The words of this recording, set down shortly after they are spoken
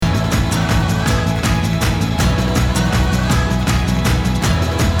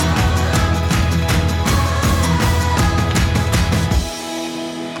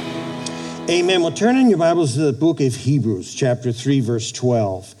Amen. Well, turn in your Bibles to the book of Hebrews, chapter 3, verse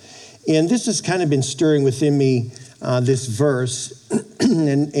 12. And this has kind of been stirring within me, this verse,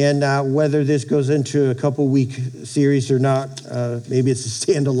 and whether this goes into a couple-week series or not, maybe it's a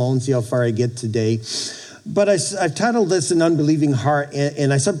standalone, see how far I get today. But I've titled this An Unbelieving Heart,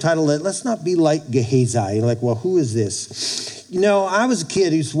 and I subtitled it, Let's Not Be Like Gehazi. You're like, well, who is this? You know, I was a kid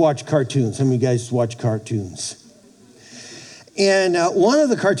who used to watch cartoons. Some of you guys watch cartoons. And one of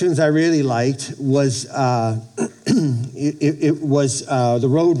the cartoons I really liked was, it was The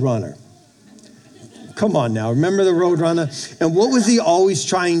Road Runner. Come on now, remember The Road Runner? And what was he always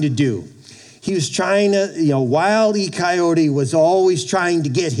trying to do? He was trying to, Wild E. Coyote was always trying to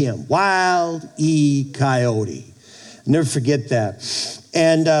get him. Wild E. Coyote. Never forget that.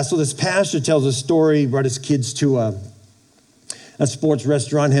 And so this pastor tells a story, brought his kids to a sports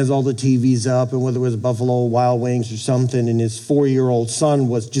restaurant, has all the TVs up, and whether it was Buffalo Wild Wings or something, and his 4-year-old son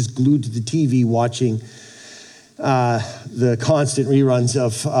was just glued to the TV watching the constant reruns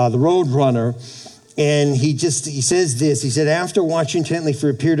of The Road Runner. And he says this, he said, after watching intently for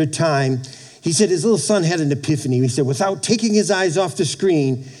a period of time, he said his little son had an epiphany. He said, without taking his eyes off the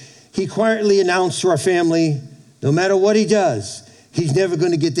screen, he quietly announced to our family, no matter what he does, he's never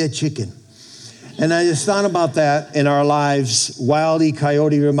going to get that chicken. And I just thought about that in our lives. Wild E.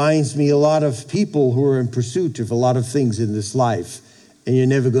 Coyote reminds me a lot of people who are in pursuit of a lot of things in this life, and you're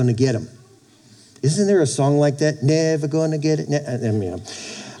never going to get them. Isn't there a song like that? Never going to get it.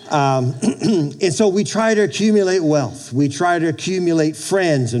 And so we try to accumulate wealth. We try to accumulate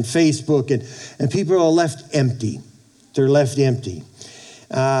friends and Facebook, and people are left empty. They're left empty.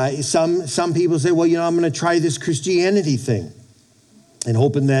 Some people say, well, I'm going to try this Christianity thing, and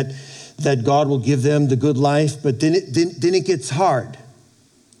hoping that God will give them the good life, but then it gets hard.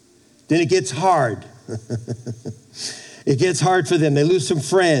 Then it gets hard. It gets hard for them. They lose some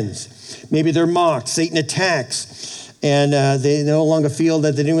friends. Maybe they're mocked. Satan attacks, and they no longer feel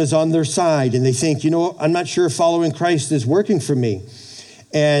that the enemy is on their side, and they think, I'm not sure if following Christ is working for me,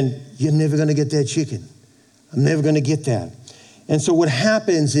 and you're never going to get that chicken. I'm never going to get that. And so what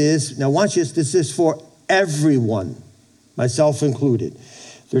happens is, now watch this, this is for everyone, myself included.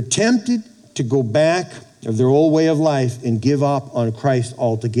 They're tempted to go back of their old way of life and give up on Christ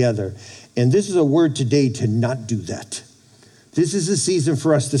altogether. And this is a word today to not do that. This is a season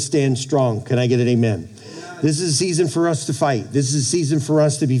for us to stand strong. Can I get an amen? This is a season for us to fight. This is a season for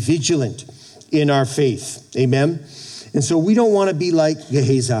us to be vigilant in our faith. Amen? And so we don't want to be like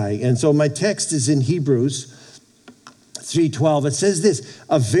Gehazi. And so my text is in Hebrews 3:12. It says this,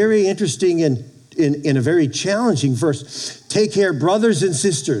 a very interesting and in a very challenging verse. Take care, brothers and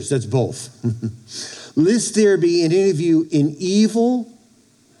sisters, that's both. Lest there be in any of you an evil,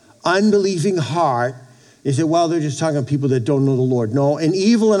 unbelieving heart. They say, well, they're just talking about people that don't know the Lord. No, an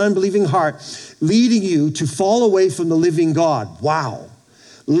evil and unbelieving heart leading you to fall away from the living God. Wow.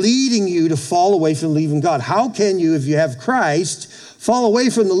 Leading you to fall away from the living God. How can you, if you have Christ, fall away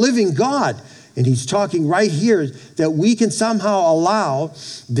from the living God? And he's talking right here that we can somehow allow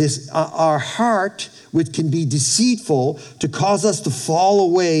this, our heart, which can be deceitful, to cause us to fall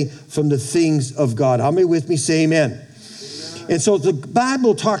away from the things of God. How many with me say amen? Amen. And so the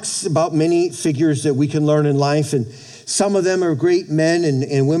Bible talks about many figures that we can learn in life, and some of them are great men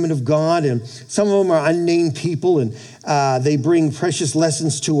and women of God, and some of them are unnamed people, and they bring precious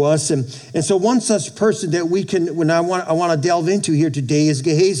lessons to us. And so one such person that we can, I want to delve into here today is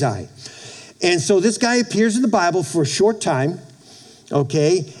Gehazi. And so this guy appears in the Bible for a short time,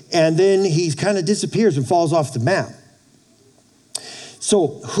 okay, and then he kind of disappears and falls off the map.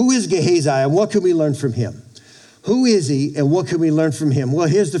 So who is Gehazi and what can we learn from him? Who is he and what can we learn from him? Well,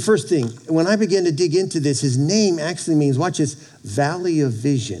 here's the first thing. When I began to dig into this, his name actually means, watch this, Valley of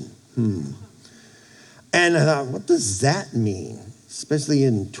Vision. And I thought, what does that mean? Especially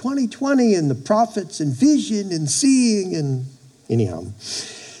in 2020 and the prophets and vision and seeing and anyhow.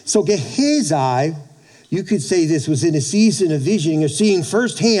 So Gehazi, you could say this was in a season of visioning or seeing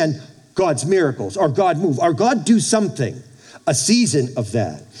firsthand God's miracles or God move or God do something, a season of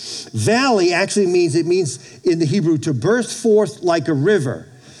that. Valley actually means in the Hebrew to burst forth like a river.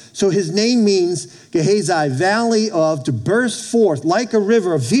 So his name means Gehazi, valley of, to burst forth like a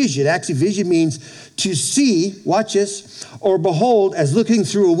river of vision. Actually, vision means to see, watch this, or behold as looking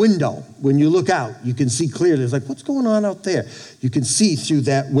through a window. When you look out, you can see clearly. It's like, what's going on out there? You can see through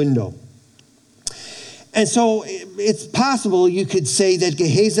that window. And so it's possible you could say that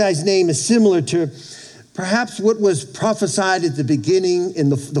Gehazi's name is similar to perhaps what was prophesied at the beginning in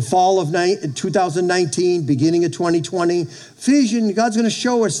the fall of 2019, beginning of 2020. Vision, God's going to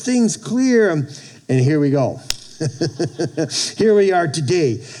show us things clear. And here we go. Here we are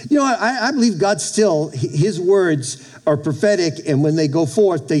today. You know, I believe God still, his words are prophetic, and when they go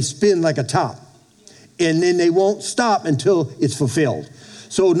forth, they spin like a top. And then they won't stop until it's fulfilled.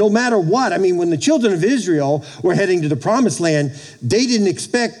 So no matter what, I mean, when the children of Israel were heading to the promised land, they didn't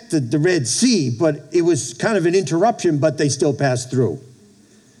expect the Red Sea, but it was kind of an interruption, but they still passed through.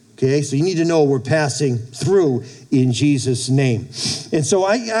 Okay, so you need to know we're passing through in Jesus' name. And so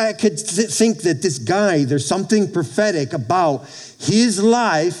I could think that this guy, there's something prophetic about his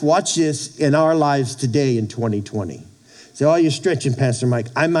life, watch this, in our lives today in 2020. So, oh, you're stretching, Pastor Mike.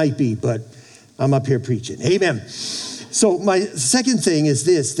 I might be, but I'm up here preaching. Amen. So my second thing is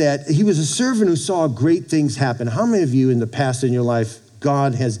this, that he was a servant who saw great things happen. How many of you in the past in your life,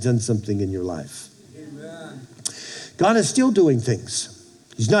 God has done something in your life? Amen. God is still doing things.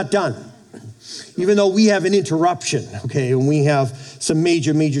 He's not done. Even though we have an interruption, okay, and we have some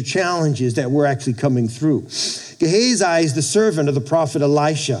major challenges that we're actually coming through. Gehazi is the servant of the prophet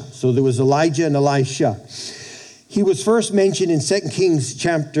Elisha. So there was Elijah and Elisha. He was first mentioned in 2 Kings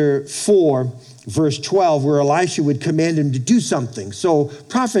chapter 4, verse 12, where Elisha would command him to do something. So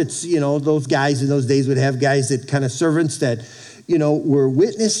prophets, you know, those guys in those days would have guys that kind of servants that, you know, were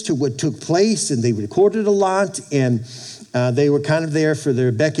witness to what took place, and they recorded a lot, and they were kind of there for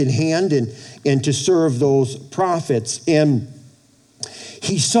their beck in hand and to serve those prophets. And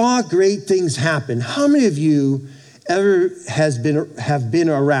he saw great things happen. How many of you ever have been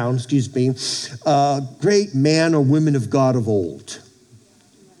around, great man or women of God of old?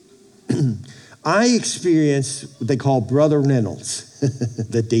 I experienced what they call Brother Reynolds.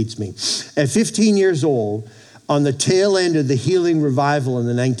 That dates me. At 15 years old, on the tail end of the healing revival in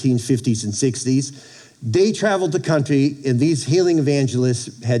the 1950s and 60s, they traveled the country, and these healing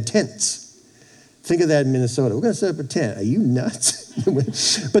evangelists had tents. Think of that in Minnesota. We're going to set up a tent. Are you nuts?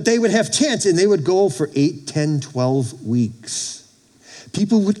 But they would have tents, and they would go for 8, 10, 12 weeks.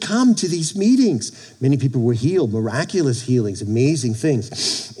 People would come to these meetings. Many people were healed, miraculous healings, amazing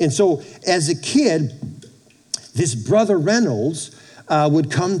things. And so as a kid, this Brother Reynolds would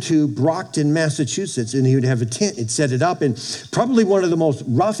come to Brockton, Massachusetts, and he would have a tent. He'd set it up in probably one of the most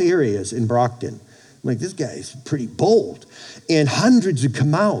rough areas in Brockton. I'm like, this guy's pretty bold. And hundreds would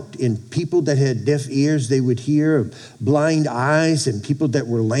come out, and people that had deaf ears, they would hear, blind eyes, and people that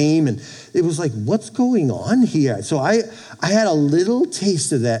were lame. And it was like, what's going on here? So I had a little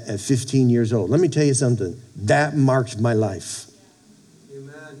taste of that at 15 years old. Let me tell you something. That marked my life.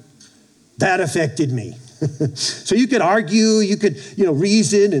 Amen. That affected me. So you could argue, you could,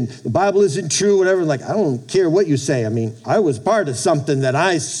 reason, and the Bible isn't true, whatever. Like, I don't care what you say. I mean, I was part of something that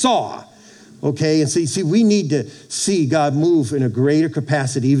I saw. Okay, and see, we need to see God move in a greater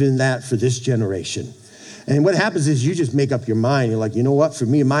capacity, even in that, for this generation. And what happens is you just make up your mind. You're like, you know what? For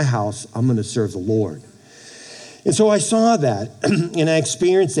me and my house, I'm going to serve the Lord. And so I saw that, and I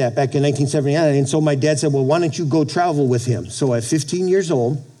experienced that back in 1979. And so my dad said, well, why don't you go travel with him? So at 15 years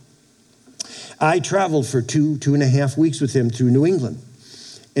old, I traveled for two and a half weeks with him through New England.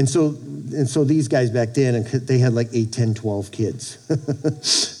 And so these guys back then, and they had like 8, 10, 12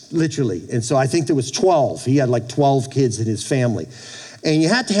 kids. Literally. And so I think there was 12. He had like 12 kids in his family. And you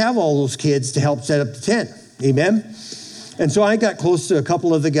had to have all those kids to help set up the tent. Amen? And so I got close to a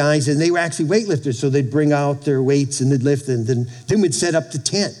couple of the guys, and they were actually weightlifters. So they'd bring out their weights and they'd lift, and then we'd set up the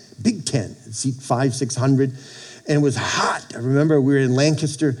tent, big tent, seat 500, 600. And it was hot. I remember we were in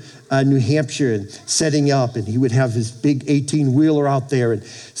Lancaster, New Hampshire, and setting up, and he would have his big 18-wheeler out there and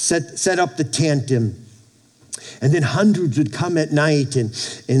set up the tent. And then hundreds would come at night, and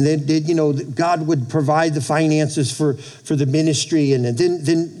then God would provide the finances for the ministry. And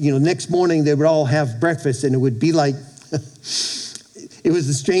then next morning they would all have breakfast, and it would be like, it was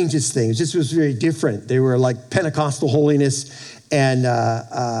the strangest thing. It just was very different. They were like Pentecostal holiness, and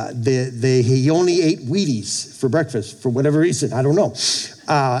he only ate Wheaties for breakfast for whatever reason. I don't know.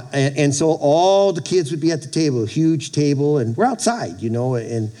 And so all the kids would be at the table, a huge table, and we're outside,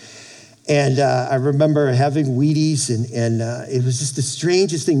 And I remember having Wheaties, and it was just the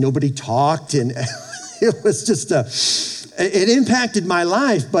strangest thing. Nobody talked, and it was just it impacted my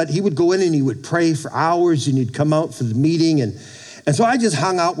life. But he would go in and he would pray for hours, and he'd come out for the meeting, and so I just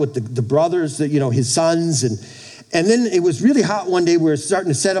hung out with the brothers, his sons, and then it was really hot one day. We were starting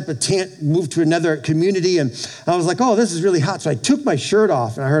to set up a tent, move to another community, and I was like, oh, this is really hot. So I took my shirt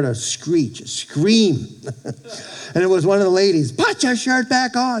off, and I heard a scream. And it was one of the ladies, put your shirt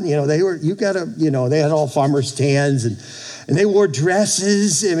back on. They had all farmers' tans, and they wore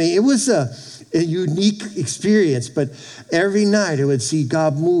dresses. I mean, it a unique experience, but every night I would see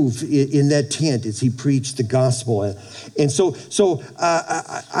God move in that tent as he preached the gospel. And so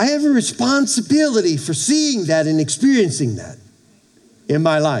I have a responsibility for seeing that and experiencing that in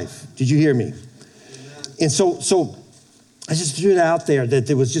my life. Did you hear me? And so I just threw it out there that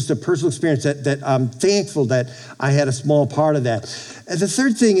there was just a personal experience that I'm thankful that I had a small part of that. And the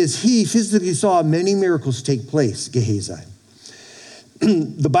third thing is he physically saw many miracles take place, Gehazi.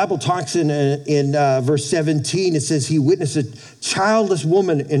 The Bible talks in verse 17, it says he witnessed a childless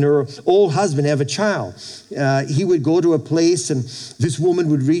woman and her old husband have a child. He would go to a place and this woman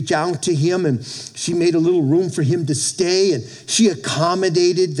would reach out to him and she made a little room for him to stay and she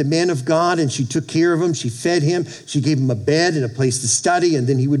accommodated the man of God and she took care of him. She fed him. She gave him a bed and a place to study and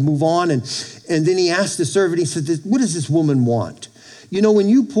then he would move on. And then he asked the servant, he said, what does this woman want? You know, when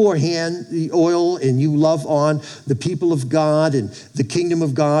you pour the oil and you love on the people of God and the kingdom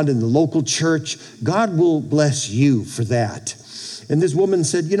of God and the local church, God will bless you for that. And this woman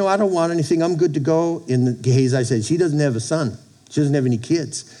said, you know, I don't want anything. I'm good to go. And Gehazi said, she doesn't have a son. She doesn't have any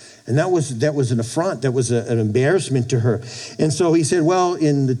kids. And that was an affront. That was an embarrassment to her. And so he said, well,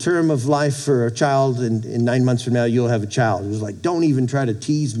 in the term of life for a child, and in 9 months from now, you'll have a child. It was like, don't even try to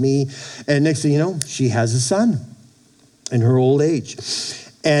tease me. And next thing you know, she has a son in her old age.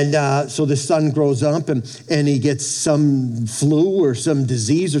 And so the son grows up and he gets some flu or some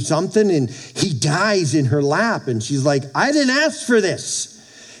disease or something and he dies in her lap. And she's like, I didn't ask for this.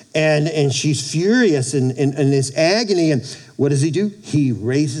 And she's furious and this agony. And what does he do? He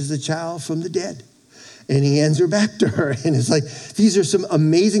raises the child from the dead and he hands her back to her. And it's like, these are some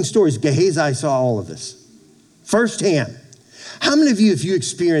amazing stories. Gehazi saw all of this firsthand. How many of you, if you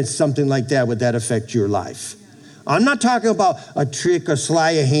experienced something like that, would that affect your life? I'm not talking about a trick or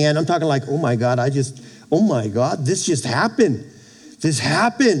sleight of hand. I'm talking like, oh my God, this just happened. This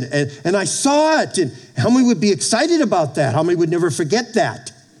happened. And I saw it. And how many would be excited about that? How many would never forget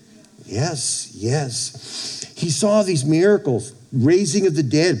that? Yes. He saw these miracles, raising of the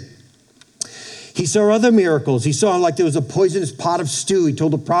dead. He saw other miracles. He saw like there was a poisonous pot of stew. He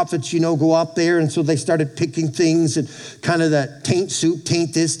told the prophets, go up there. And so they started picking things and kind of that taint soup,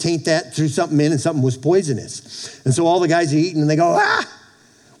 taint this, taint that, threw something in and something was poisonous. And so all the guys are eating and they go,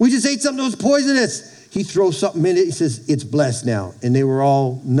 we just ate something that was poisonous. He throws something in it. He says, it's blessed now. And they were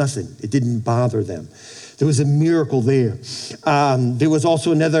all nothing. It didn't bother them. There was a miracle there. There was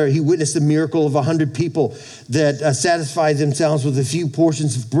also he witnessed the miracle of 100 people that satisfied themselves with a few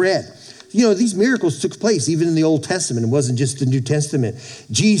portions of bread. These miracles took place even in the Old Testament. It wasn't just the New Testament.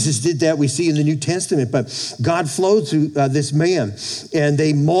 Jesus did that, we see in the New Testament. But God flowed through this man, and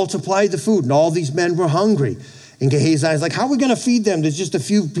they multiplied the food, and all these men were hungry. And Gehazi is like, how are we going to feed them? There's just a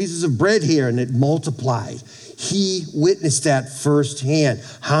few pieces of bread here, and it multiplied. He witnessed that firsthand.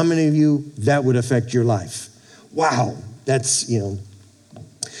 How many of you, that would affect your life? Wow, that's,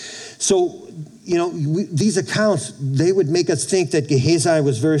 So, these accounts, they would make us think that Gehazi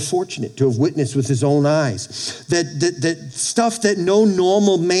was very fortunate to have witnessed with his own eyes. That stuff that no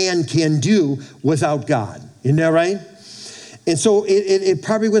normal man can do without God. Isn't that right? And so it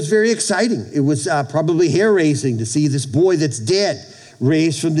probably was very exciting. It was probably hair-raising to see this boy that's dead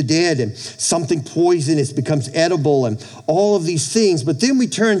raised from the dead and something poisonous becomes edible and all of these things. But then we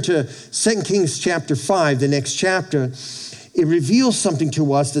turn to 2 Kings chapter 5, the next chapter. It reveals something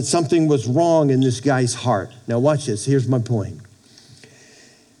to us that something was wrong in this guy's heart. Now watch this. Here's my point.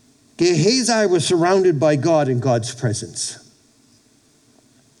 Gehazi was surrounded by God in God's presence.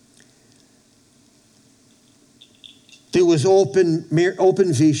 There was open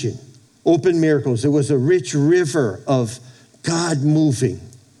vision, open miracles. There was a rich river of God moving.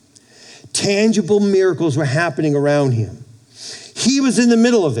 Tangible miracles were happening around him. He was in the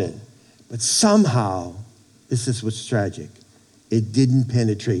middle of it, but somehow, this is what's tragic, it didn't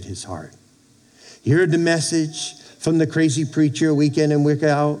penetrate his heart. He heard the message from the crazy preacher week in and week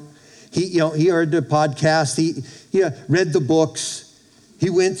out. He heard the podcast. He read the books. He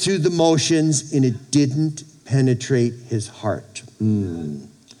went through the motions, and it didn't penetrate his heart.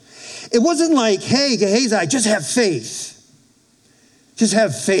 It wasn't like, hey, Gehazi, just have faith. Just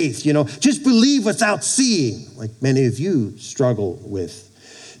have faith, Just believe without seeing, like many of you struggle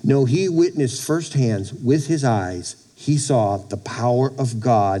with. No, he witnessed firsthand with his eyes. He saw the power of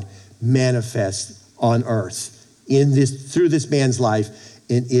God manifest on earth through this man's life,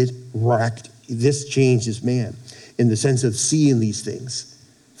 and this changed this man in the sense of seeing these things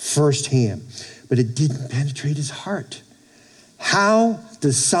firsthand. But it didn't penetrate his heart. How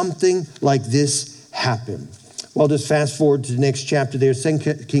does something like this happen? Well, just fast forward to the next chapter there, 2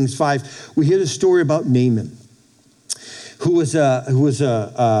 Kings 5. We hear the story about Naaman, who was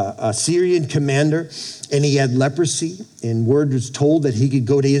a Syrian commander, and he had leprosy, and word was told that he could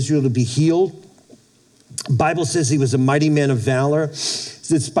go to Israel to be healed. Bible says he was a mighty man of valor,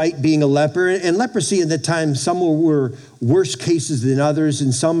 despite being a leper. And leprosy at that time, some were worse cases than others,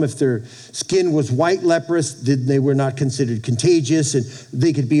 and some, if their skin was white leprous, they were not considered contagious, and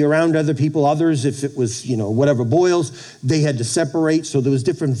they could be around other people. Others, if it was, whatever boils, they had to separate. So there was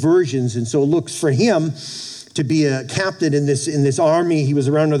different versions. And so it looks for him to be a captain in this army. He was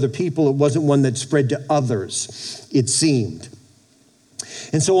around other people. It wasn't one that spread to others, it seemed.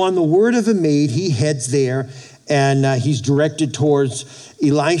 And so on the word of a maid, he heads there, and he's directed towards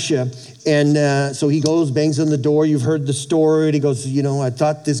Elisha. And so he goes, bangs on the door. You've heard the story. And he goes, I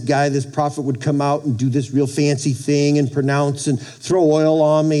thought this prophet would come out and do this real fancy thing and pronounce and throw oil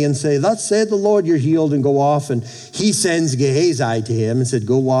on me and say, thus said the Lord, you're healed, and go off. And he sends Gehazi to him and said,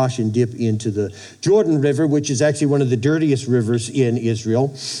 go wash and dip into the Jordan River, which is actually one of the dirtiest rivers in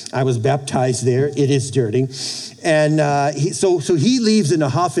Israel. I was baptized there. It is dirty. And so he leaves in a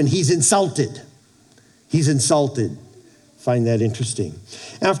huff, and he's insulted. He's insulted. Find that interesting.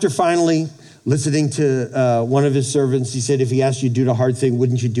 After finally listening to one of his servants, he said, if he asked you to do the hard thing,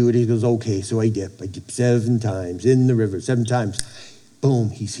 wouldn't you do it? He goes, okay, so I dip 7 times in the river, 7 times. Boom,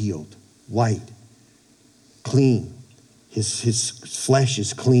 he's healed. White, clean. His flesh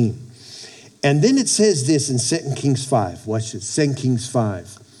is clean. And then it says this in 2 Kings 5. Watch this, 2 Kings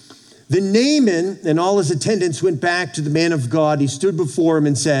 5. Then Naaman and all his attendants went back to the man of God. He stood before him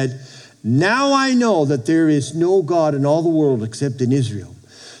and said, now I know that there is no God in all the world except in Israel.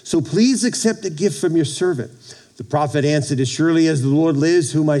 So please accept a gift from your servant. The prophet answered, as surely as the Lord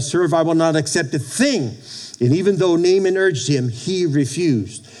lives, whom I serve, I will not accept a thing. And even though Naaman urged him, he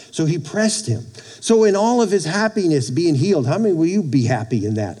refused. So he pressed him. So in all of his happiness, being healed, how many will you be happy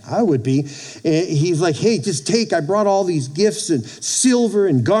in that? I would be. And he's like, hey, just take. I brought all these gifts and silver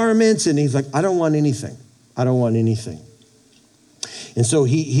and garments. And he's like, I don't want anything. I don't want anything. And so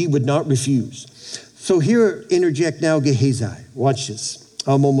he would not refuse. So here, interject now Gehazi. Watch this.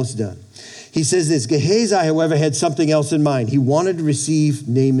 I'm almost done. He says this, Gehazi, however, had something else in mind. He wanted to receive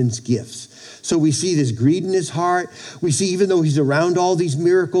Naaman's gifts. So we see this greed in his heart. We see even though he's around all these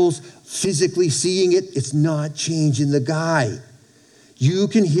miracles, physically seeing it, it's not changing the guy. You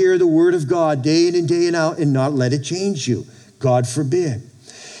can hear the word of God day in and day out and not let it change you. God forbid.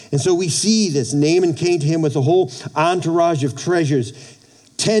 And so we see this. Naaman came to him with a whole entourage of treasures,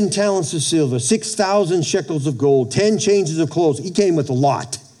 10 talents of silver, 6,000 shekels of gold, 10 changes of clothes. He came with a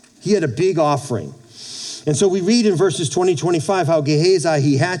lot. He had a big offering. And so we read in verses 20, 25 how Gehazi,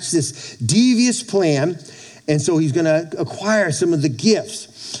 he hatched this devious plan. And so he's going to acquire some of the gifts.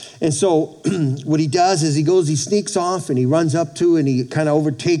 And so what he does is he sneaks off and he runs up to and he kind of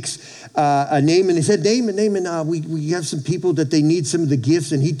overtakes Naaman. He said, Naaman, we have some people that they need some of the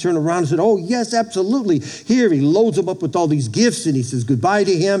gifts. And he turned around and said, oh, yes, absolutely. Here, he loads him up with all these gifts and he says goodbye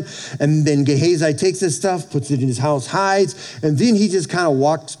to him. And then Gehazi takes this stuff, puts it in his house, hides. And then he just kind of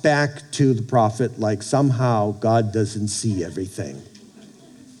walks back to the prophet like somehow God doesn't see everything.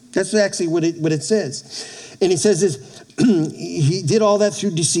 That's actually what it says. And he says this, he did all that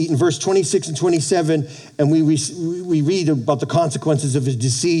through deceit in verse 26 and 27. And we read about the consequences of his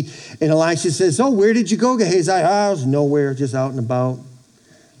deceit. And Elisha says, oh, where did you go, Gehazi? I was nowhere, just out and about.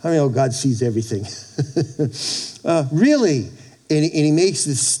 I mean, God sees everything. Really? And he makes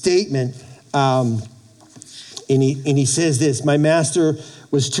this statement. And he says this, my master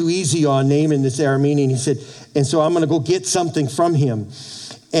was too easy on Naaman, this Aramean. He said, and so I'm going to go get something from him.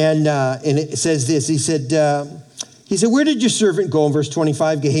 And it says this, he said, where did your servant go? In verse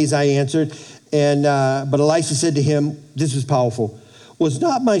 25, Gehazi answered. But Elisha said to him, this is powerful. Was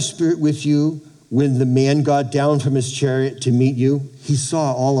not my spirit with you when the man got down from his chariot to meet you? He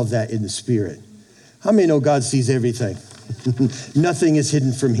saw all of that in the spirit. How many know God sees everything? Nothing is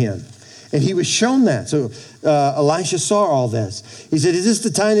hidden from him. And he was shown that. So Elisha saw all this. He said, is this the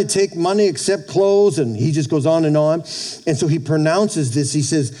time to take money, accept clothes? And he just goes on. And so he pronounces this. He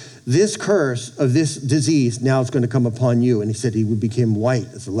says, this curse of this disease now is going to come upon you. And he said he became white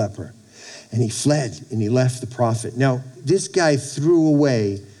as a leper. And he fled and he left the prophet. Now, this guy threw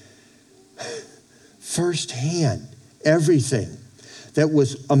away firsthand everything that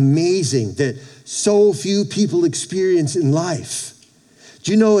was amazing, that so few people experience in life.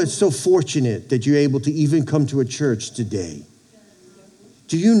 Do you know it's so fortunate that you're able to even come to a church today?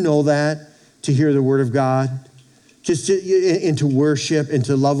 Do you know that? To hear the word of God? And to worship and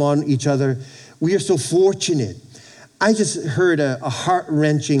to love on each other. We are so fortunate. I just heard a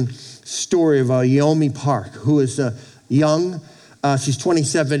heart-wrenching story of Yomi Park, who is a young She's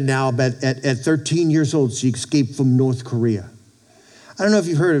 27 now, but at 13 years old, she escaped from North Korea. I don't know if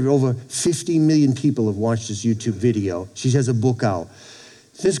you've heard of it. Over 50 million people have watched this YouTube video. She has a book out.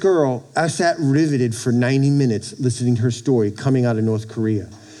 This girl, I sat riveted for 90 minutes listening to her story coming out of North Korea.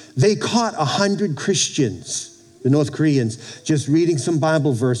 They caught 100 Christians, the North Koreans, just reading some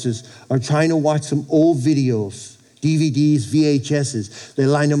Bible verses or trying to watch some old videos, DVDs, VHSs. They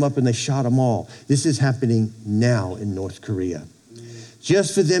lined them up and they shot them all. This is happening now in North Korea.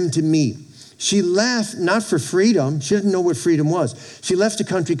 Just for them to meet. She left not for freedom. She didn't know what freedom was. She left the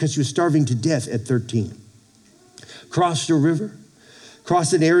country because she was starving to death at 13. Crossed a river,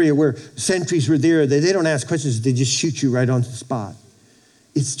 crossed an area where sentries were there. They don't ask questions. They just shoot you right on the spot.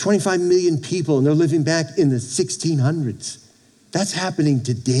 It's 25 million people, and they're living back in the 1600s. That's happening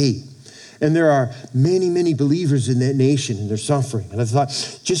today. And there are many, many believers in that nation, and they're suffering. And I thought,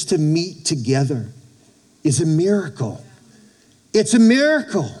 just to meet together is a miracle. It's a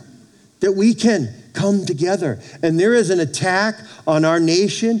miracle that we can come together. And there is an attack on our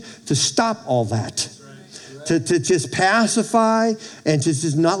nation to stop all that. To just pacify and to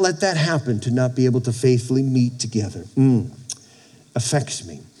just not let that happen, to not be able to faithfully meet together. Affects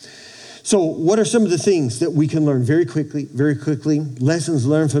me. So what are some of the things that we can learn very quickly? Lessons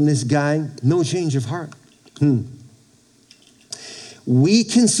learned from this guy. No change of heart. We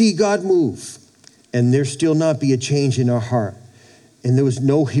can see God move and there still not be a change in our heart. And there was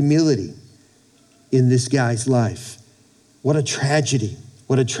no humility in this guy's life. What a tragedy.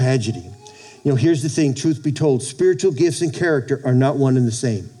 What a tragedy. You know, here's the thing, truth be told, spiritual gifts and character are not one and the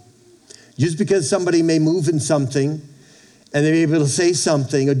same. Just because somebody may move in something and they're able to say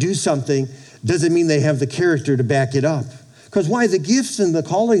something or do something doesn't mean they have the character to back it up. Because why? The gifts and the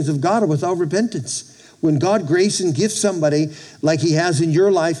callings of God are without repentance. When God grace and gifts somebody like he has in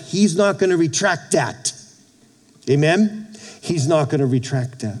your life, he's not going to retract that. Amen? He's not going to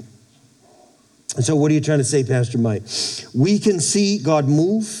retract that. And so what are you trying to say, Pastor Mike? We can see God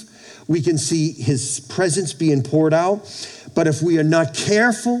move. We can see his presence being poured out. But if we are not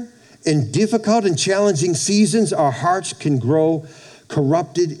careful in difficult and challenging seasons, our hearts can grow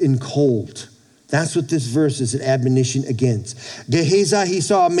corrupted and cold. That's what this verse is an admonition against. Gehazi, he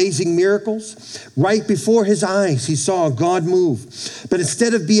saw amazing miracles. Right before his eyes, he saw God move. But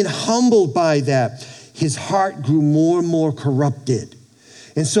instead of being humbled by that, his heart grew more and more corrupted.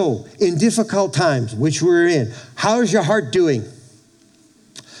 And so, in difficult times, which we're in, how is your heart doing?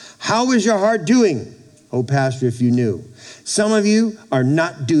 How is your heart doing? Oh, Pastor, if you knew. Some of you are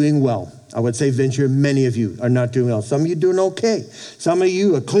not doing well. I would say, venture, many of you are not doing well. Some of you are doing okay. Some of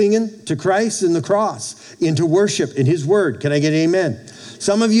you are clinging to Christ and the cross, into worship in his word. Can I get an amen?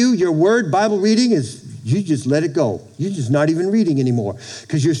 Some of you, your word, Bible reading is, you just let it go. You're just not even reading anymore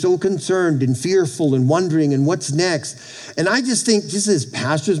because you're so concerned and fearful and wondering and what's next. And I just think, just as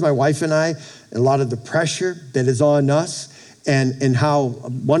pastors, my wife and I, a lot of the pressure that is on us and how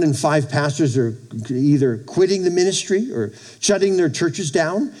 1 in 5 pastors are either quitting the ministry or shutting their churches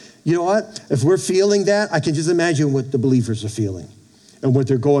down. You know what? If we're feeling that, I can just imagine what the believers are feeling and what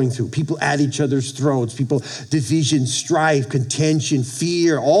they're going through. People at each other's throats, people, division, strife, contention,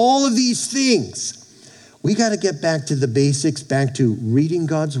 fear, all of these things. We got to get back to the basics, back to reading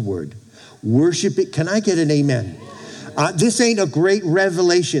God's word, worship it. Can I get an amen? This ain't a great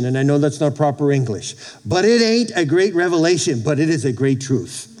revelation, and I know that's not proper English, but it ain't a great revelation, but it is a great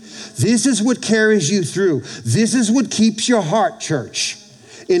truth. This is what carries you through. This is what keeps your heart, church,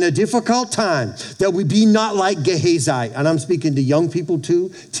 in a difficult time, that we be not like Gehazi. And I'm speaking to young people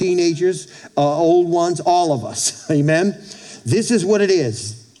too, teenagers, old ones, all of us. Amen? This is what it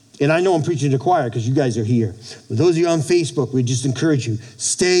is. And I know I'm preaching to the choir because you guys are here. For those of you on Facebook, we just encourage you,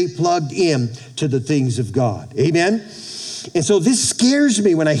 stay plugged in to the things of God. Amen? And so this scares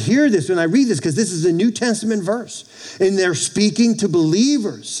me when I hear this, when I read this, because this is a New Testament verse. And they're speaking to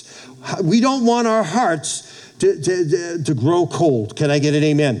believers. We don't want our hearts to grow cold. Can I get an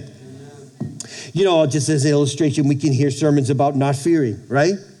amen? You know, just as an illustration, we can hear sermons about not fearing,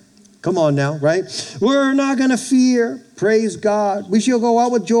 right? Come on now, right? We're not going to fear. Praise God. We shall go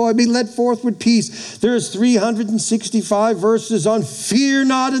out with joy, be led forth with peace. There's 365 verses on fear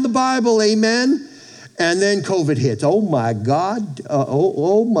not in the Bible. Amen. And then COVID hits. Oh my God.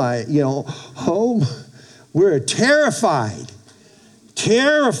 We're terrified.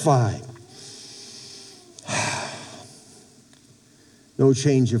 Terrified. No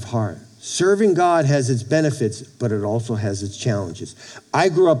change of heart. Serving God has its benefits, but it also has its challenges. I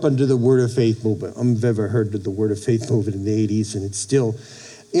grew up under the Word of Faith movement. I've ever heard of the Word of Faith movement in the 80s, and it's still,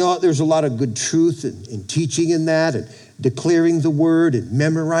 there's a lot of good truth in teaching in that, and declaring the Word, and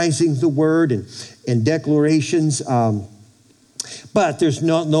memorizing the Word, and declarations. But there's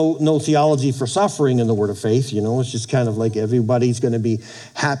no theology for suffering in the word of faith. It's just kind of like everybody's going to be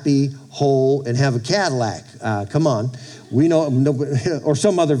happy, whole, and have a Cadillac. Come on. We know, or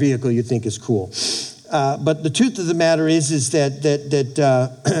some other vehicle you think is cool. But the truth of the matter is that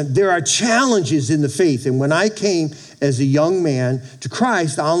there are challenges in the faith. And when I came as a young man to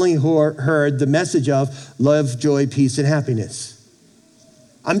Christ, I only heard the message of love, joy, peace, and happiness.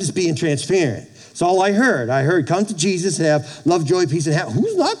 I'm just being transparent. It's all I heard. I heard, come to Jesus and have love, joy, peace, and happiness.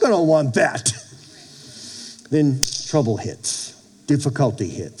 Who's not going to want that? Then trouble hits, difficulty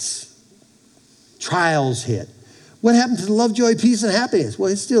hits, trials hit. What happened to the love, joy, peace, and happiness?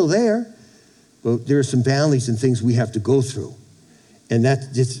 Well, it's still there. But there are some valleys and things we have to go through. And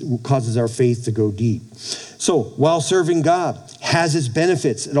that just causes our faith to go deep. So while serving God has its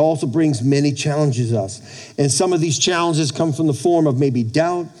benefits, it also brings many challenges us. And some of these challenges come from the form of maybe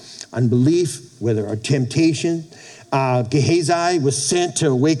doubt, unbelief, whether or temptation. Gehazi was sent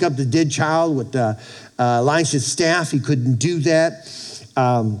to wake up the dead child with Elisha's staff. He couldn't do that.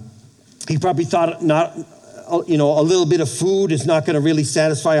 He probably thought a little bit of food is not going to really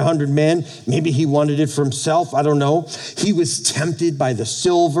satisfy 100 men. Maybe he wanted it for himself. I don't know. He was tempted by the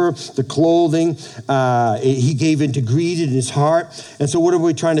silver, the clothing. He gave into greed in his heart. And so what are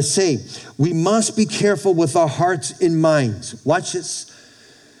we trying to say? We must be careful with our hearts and minds. Watch this.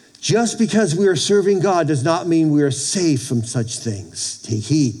 Just because we are serving God does not mean we are safe from such things. Take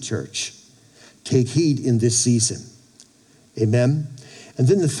heed, church. Take heed in this season. Amen. And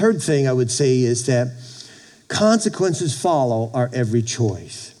then the third thing I would say is that consequences follow our every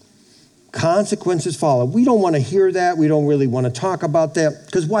choice. Consequences follow. We don't want to hear that. We don't really want to talk about that.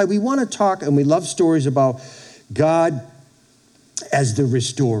 Because why? We want to talk and we love stories about God as the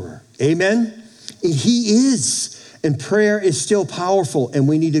restorer. Amen? And he is. And prayer is still powerful and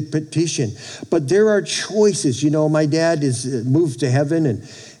we need to petition. But there are choices. My dad is moved to heaven and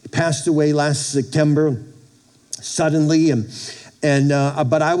he passed away last September suddenly.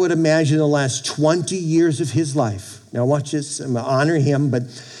 But I would imagine the last 20 years of his life. Now watch this. I'm going to honor him, but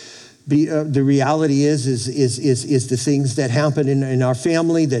the reality is the things that happened in our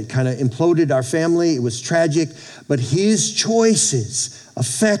family that kind of imploded our family. It was tragic, but his choices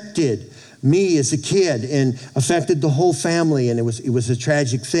affected me as a kid and affected the whole family, and it was a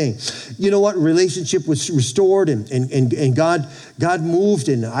tragic thing. You know what? Relationship was restored, and God moved,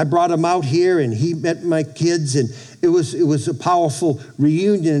 and I brought him out here, and he met my kids, and it was a powerful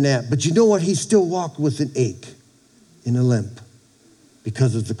reunion in that. But you know what? He still walked with an ache and a limp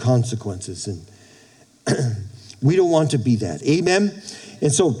because of the consequences, and we don't want to be that. Amen?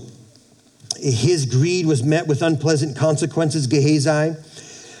 And so his greed was met with unpleasant consequences, Gehazi.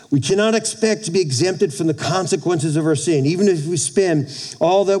 We cannot expect to be exempted from the consequences of our sin. Even if we spend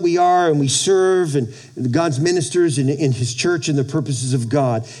all that we are and we serve and God's ministers in his church and the purposes of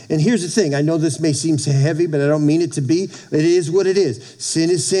God. And here's the thing. I know this may seem so heavy, but I don't mean it to be. It is what it is. Sin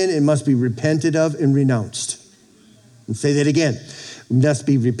is sin. It must be repented of and renounced. And say that again. It must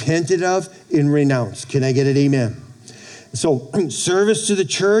be repented of and renounced. Can I get an amen? So service to the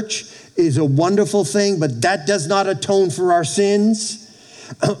church is a wonderful thing, but that does not atone for our sins.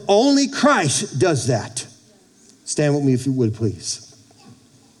 Only Christ does that. Stand with me if you would, please.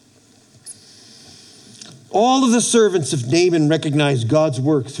 All of the servants of Naaman recognized God's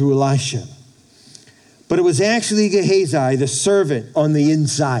work through Elisha. But it was actually Gehazi, the servant on the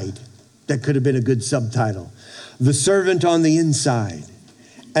inside. That could have been a good subtitle. The servant on the inside.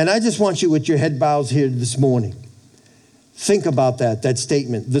 And I just want you with your head bows here this morning. Think about that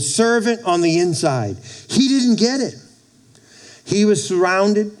statement. The servant on the inside. He didn't get it. He was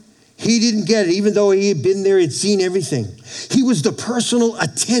surrounded. He didn't get it, even though he had been there, he'd seen everything. He was the personal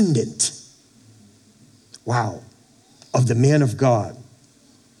attendant, of the man of God.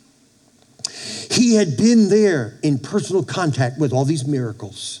 He had been there in personal contact with all these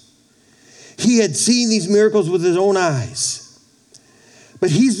miracles. He had seen these miracles with his own eyes. But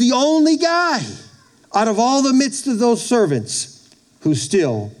he's the only guy out of all the midst of those servants who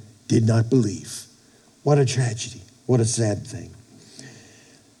still did not believe. What a tragedy. What a sad thing.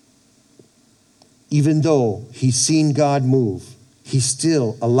 Even though he's seen God move, he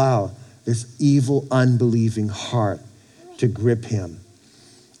still allowed this evil, unbelieving heart to grip him.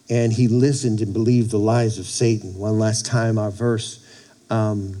 And he listened and believed the lies of Satan. One last time, our verse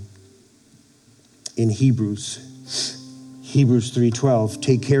in Hebrews 3:12.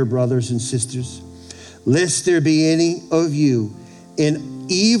 Take care, brothers and sisters, lest there be any of you an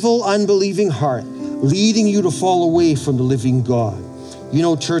evil, unbelieving heart, leading you to fall away from the living God. You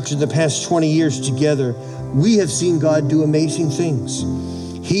know, church, in the past 20 years together, we have seen God do amazing things.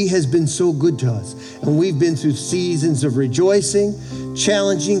 He has been so good to us. And we've been through seasons of rejoicing,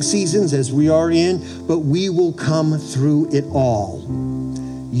 challenging seasons as we are in, but we will come through it all.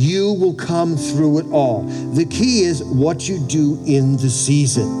 You will come through it all. The key is what you do in the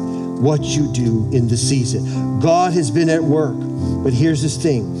season. What you do in the season. God has been at work, but here's this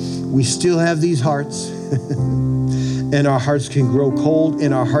thing. We still have these hearts, and our hearts can grow cold,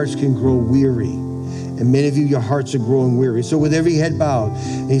 and our hearts can grow weary. And many of you, your hearts are growing weary. So with every head bowed,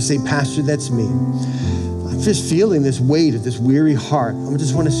 and you say, Pastor, that's me. I'm just feeling this weight of this weary heart. I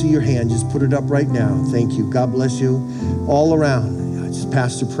just want to see your hand. Just put it up right now. Thank you. God bless you. All around. Just,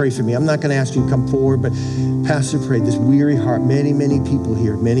 Pastor, pray for me. I'm not going to ask you to come forward, but Pastor, pray. This weary heart. Many, many people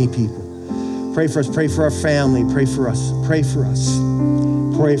here. Many people. Pray for us. Pray for our family. Pray for us. Pray for us.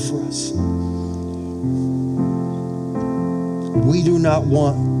 Pray for us. We do not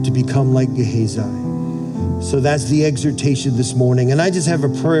want to become like Gehazi. So that's the exhortation this morning. And I just have a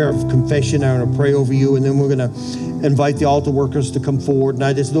prayer of confession. I want to pray over you, and then we're going to invite the altar workers to come forward. And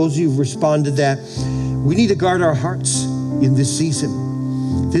those of you who've responded that, we need to guard our hearts in this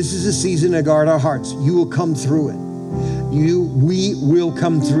season. This is a season to guard our hearts. You will come through it. We will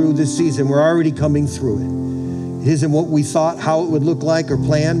come through this season. We're already coming through it. It isn't what we thought, how it would look like or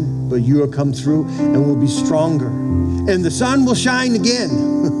plan, but you will come through and we'll be stronger. And the sun will shine again.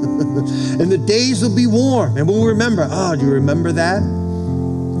 And the days will be warm. And we'll remember, do you remember that?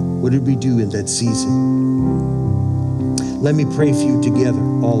 What did we do in that season? Let me pray for you together,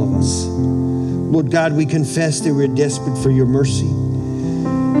 all of us. Lord God, we confess that we're desperate for your mercy.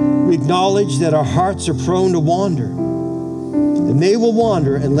 We acknowledge that our hearts are prone to wander. And they will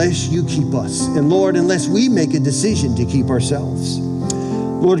wander unless you keep us. And Lord, unless we make a decision to keep ourselves.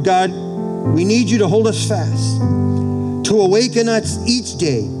 Lord God, we need you to hold us fast, to awaken us each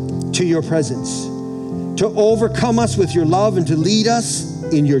day to your presence, to overcome us with your love and to lead us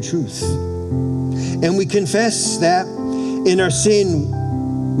in your truth. And we confess that in our sin,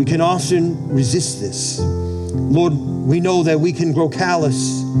 we can often resist this. Lord, we know that we can grow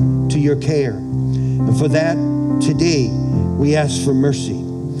callous to your care. And for that, today, we ask for mercy.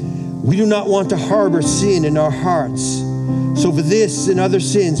 We do not want to harbor sin in our hearts. So for this and other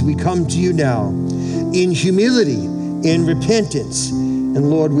sins, we come to you now in humility, in repentance. And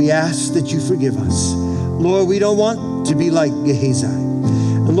Lord, we ask that you forgive us. Lord, we don't want to be like Gehazi.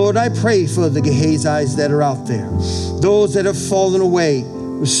 And Lord, I pray for the Gehazis that are out there, those that have fallen away.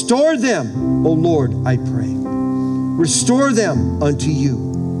 Restore them, O Lord, I pray. Restore them unto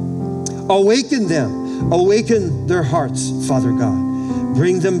you. Awaken them. Awaken their hearts, Father God.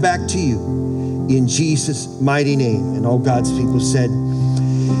 Bring them back to you in Jesus' mighty name. And all God's people said,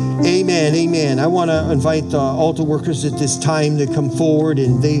 amen, amen. I want to invite the altar workers at this time to come forward,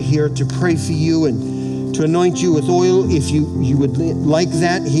 and they're here to pray for you and to anoint you with oil. If you would like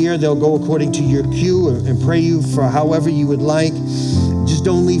that here, they'll go according to your cue and pray you for however you would like. Just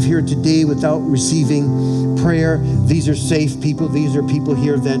don't leave here today without receiving prayer. These are safe people. These are people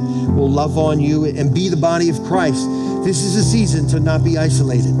here that will love on you and be the body of Christ. This is a season to not be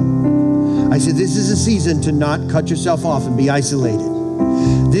isolated. I said, this is a season to not cut yourself off and be isolated.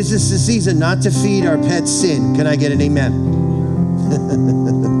 This is the season not to feed our pets sin. Can I get an amen?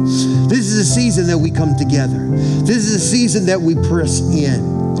 This is a season that we come together. This is a season that we press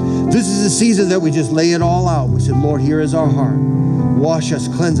in. This is a season that we just lay it all out. We said, Lord, here is our heart. Wash us,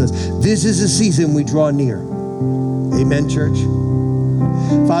 cleanse us. This is a season we draw near. Amen, church?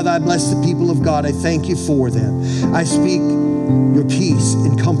 Father, I bless the people of God. I thank you for them. I speak your peace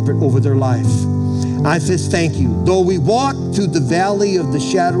and comfort over their life. I just thank you. Though we walk through the valley of the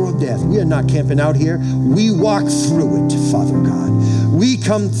shadow of death, we are not camping out here. We walk through it, Father God. We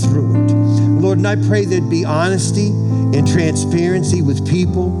come through it. Lord, and I pray there'd be honesty and transparency with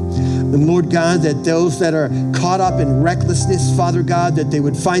people. And Lord God, that those that are caught up in recklessness, Father God, that they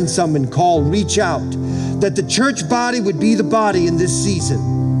would find someone, call, reach out, that the church body would be the body in this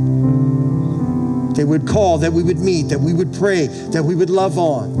season. They would call, that we would meet, that we would pray, that we would love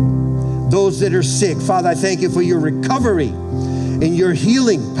on those that are sick. Father, I thank you for your recovery and your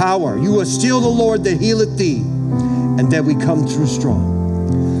healing power. You are still the Lord that healeth thee, and that we come through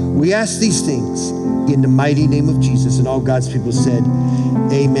strong. We ask these things in the mighty name of Jesus. And all God's people said,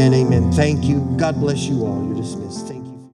 amen, amen. Thank you. God bless you all. You're dismissed. Thank you.